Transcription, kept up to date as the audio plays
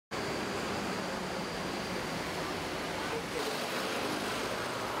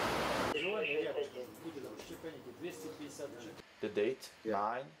The date, Yeah.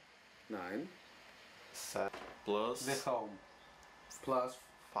 9, 9 7, plus the home plus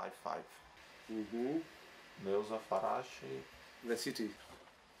 5. mhm, Neuza Farashi. the city.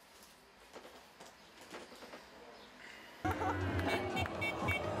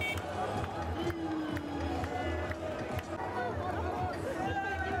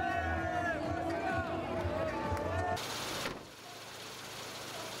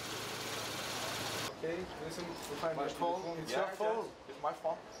 Okay, listen to find my phone. It's your phone. It's my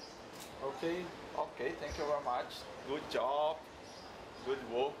phone. Okay. Okay, thank you very much. Good job. Good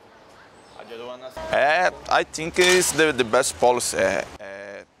work. I just wanna say. I think it's the best policy.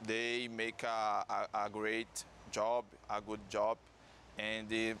 They make a great job, a good job, and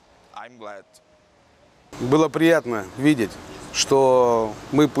I'm glad. Было приятно видеть, что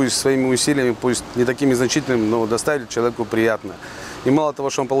мы пусть своими усилиями, пусть не такими значительными, но доставили человеку приятно. И мало того,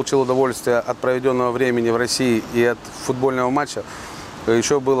 что он получил удовольствие от проведенного времени в России и от футбольного матча,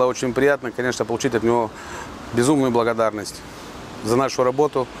 еще было очень приятно, конечно, получить от него безумную благодарность за нашу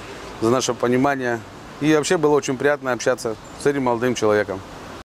работу, за наше понимание. И вообще было очень приятно общаться с этим молодым человеком.